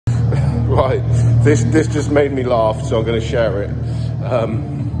Right, this just made me laugh, so I'm going to share it.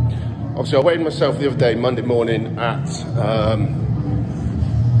 Obviously, I weighed myself the other day, Monday morning, at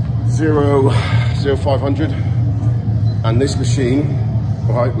 0,500, and this machine,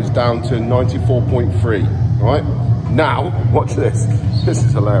 right, was down to 94.3. Right now, watch this. This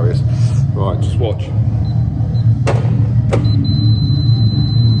is hilarious. Right, just watch.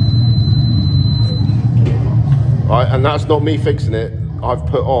 Right, and that's not me fixing it. I've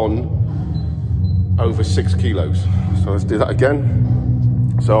put on over 6 kilos. So let's do that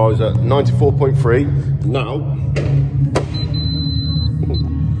again. So I was at 94.3. Now,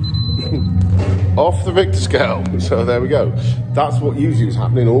 off the Richter scale. So there we go. That's what usually is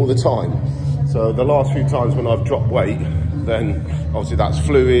happening all the time. So the last few times when I've dropped weight, then obviously that's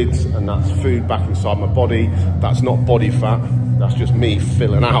fluids and that's food back inside my body. That's not body fat. That's just me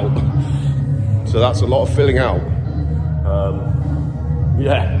filling out. So that's a lot of filling out.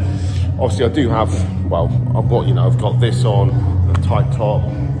 Yeah, obviously I do have, well, I've got this on, a tight top,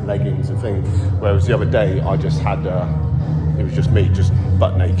 leggings and things, whereas the other day I just had, it was just me, just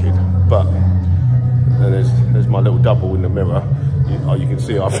butt naked. But then there's my little double in the mirror. You can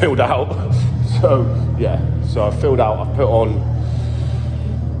see I filled out. So yeah, so I filled out, I put on,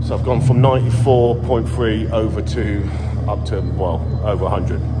 so I've gone from 94.3 over to, up to, well, over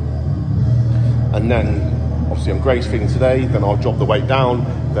 100. And then, obviously I'm grace feeding today, then I'll drop the weight down,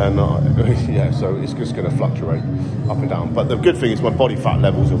 then yeah, so it's just going to fluctuate up and down. But the good thing is my body fat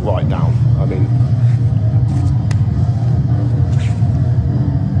levels are right down. I mean,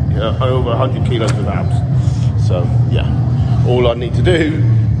 yeah, over 100 kilos of abs. So yeah, all I need to do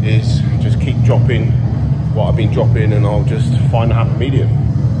is just keep dropping what I've been dropping, and I'll just find a happy medium.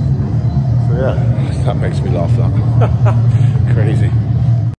 So yeah, that makes me laugh. That crazy.